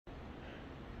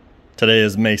Today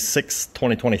is May 6th,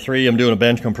 2023. I'm doing a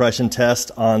bench compression test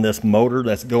on this motor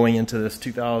that's going into this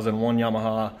 2001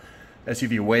 Yamaha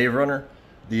SUV Wave Runner.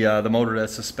 The motor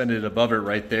that's suspended above it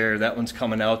right there, that one's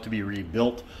coming out to be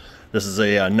rebuilt. This is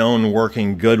a known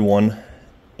working good one,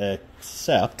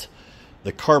 except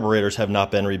the carburetors have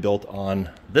not been rebuilt on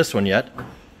this one yet.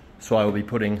 So I will be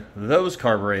putting those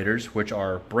carburetors, which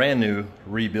are brand new,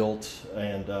 rebuilt,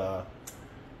 and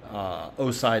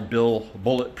O-side bill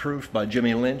bulletproof by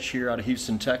Jimmy Lynch here out of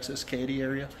Houston, Texas, Katy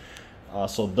area.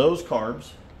 So those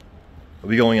carbs will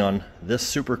be going on this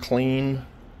super clean.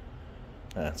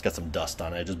 It's got some dust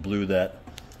on it. I just blew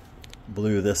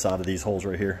this out of these holes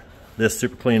right here. This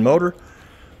super clean motor.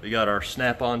 We got our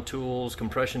snap-on tools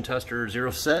compression tester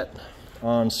 0 set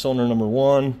on cylinder number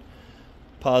 1.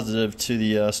 Positive to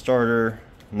the starter,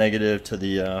 negative to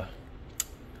the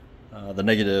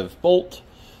negative bolt.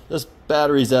 This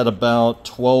battery's at about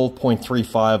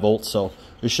 12.35 volts, so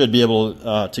we should be able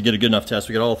to get a good enough test.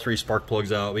 We got all 3 spark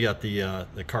plugs out. We got the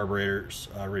carburetors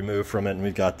removed from it, and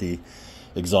we've got the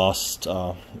exhaust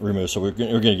removed. So we're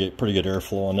going to get pretty good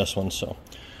airflow on this one. So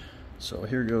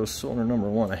here goes cylinder number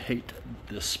 1. I hate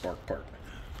this spark part.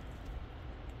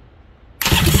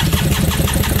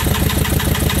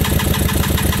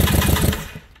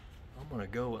 I'm going to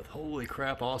go with holy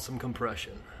crap awesome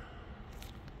compression.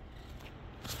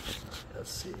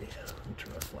 Let's see, let me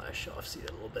turn my flash off, see it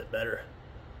a little bit better.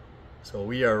 So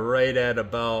we are right at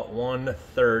about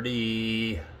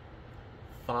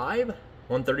 135.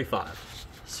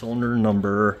 Cylinder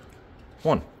number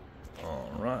 1.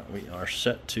 All right, we are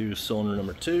set to cylinder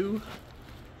number 2.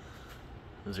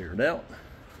 Zeroed out.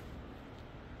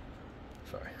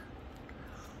 Sorry.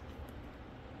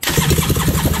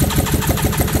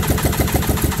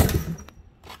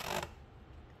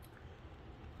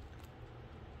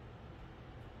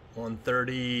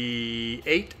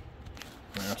 $138.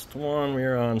 Last one,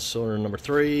 we're on cylinder number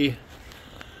 3.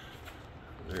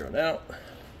 Zeroed out.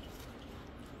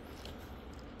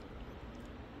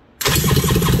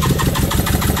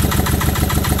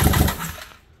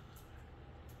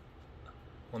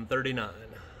 $139.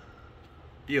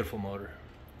 Beautiful motor.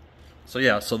 So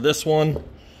yeah, so this one,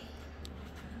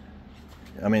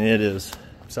 I mean, it is,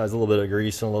 besides a little bit of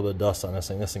grease and a little bit of dust on this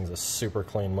thing's a super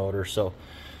clean motor. So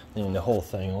and the whole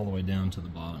thing all the way down to the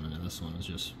bottom, and this one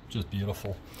is just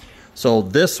beautiful. So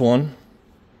this one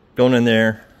going in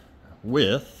there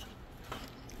with,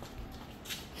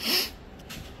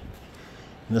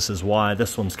 this is why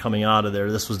this one's coming out of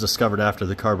there. This was discovered after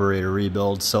the carburetor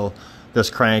rebuild. So this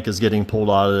crank is getting pulled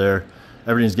out of there.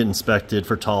 Everything's getting inspected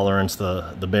for tolerance.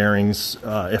 The bearings,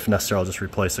 if necessary, I'll just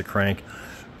replace the crank.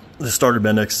 The starter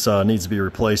bendix needs to be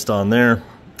replaced on there.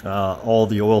 All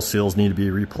the oil seals need to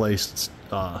be replaced.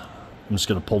 I'm just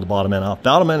going to pull the bottom end out.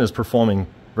 Bottom end is performing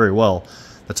very well.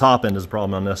 The top end is a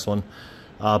problem on this one.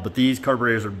 But these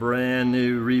carburetors are brand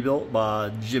new, rebuilt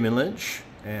by Jimmy Lynch.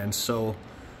 And so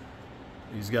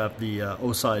he's got the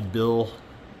O-side bill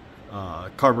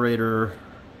carburetor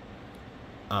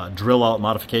drill out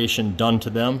modification done to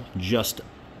them just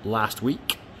last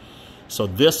week. So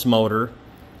this motor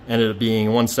ended up being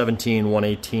 117,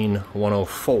 118,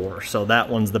 104. So that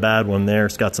one's the bad one there.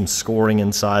 It's got some scoring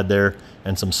inside there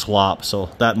and some slop. So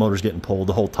that motor's getting pulled.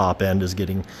 The whole top end is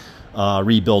getting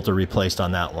rebuilt or replaced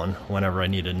on that one whenever I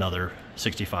need another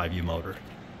 65U motor.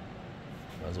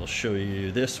 Might as well show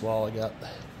you this while I got the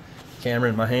camera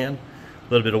in my hand.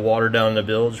 A little bit of water down in the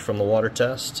bilge from the water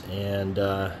test, and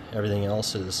everything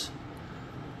else is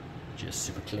just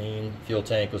super clean. Fuel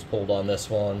tank was pulled on this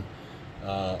one.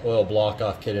 Oil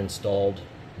block-off kit installed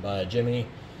by Jimmy.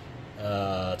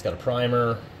 It's got a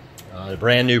primer, a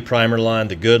brand new primer line,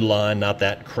 the good line, not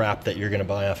that crap that you're going to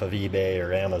buy off of eBay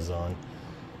or Amazon.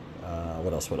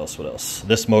 What else?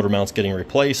 This motor mount's getting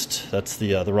replaced. That's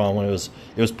the wrong one. It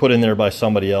was put in there by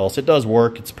somebody else. It does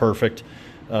work. It's perfect.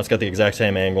 It's got the exact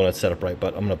same angle and it's set up right,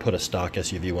 but I'm going to put a stock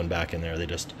SUV one back in there. They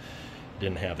just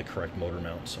didn't have the correct motor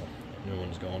mount, so new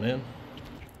one's going in.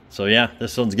 So yeah,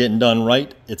 this one's getting done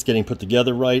right. It's getting put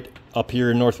together right up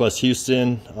here in Northwest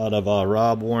Houston out of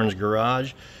Rob Warren's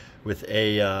garage with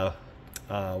a,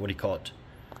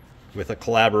 with a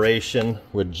collaboration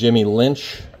with Jimmy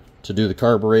Lynch to do the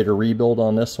carburetor rebuild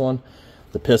on this one.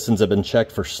 The pistons have been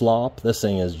checked for slop. This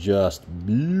thing is just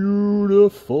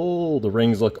beautiful. The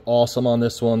rings look awesome on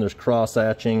this one. There's cross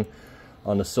hatching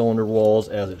on the cylinder walls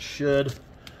as it should.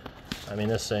 I mean,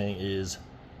 this thing is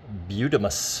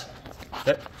beautimous.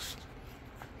 Okay.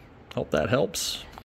 Hope that helps.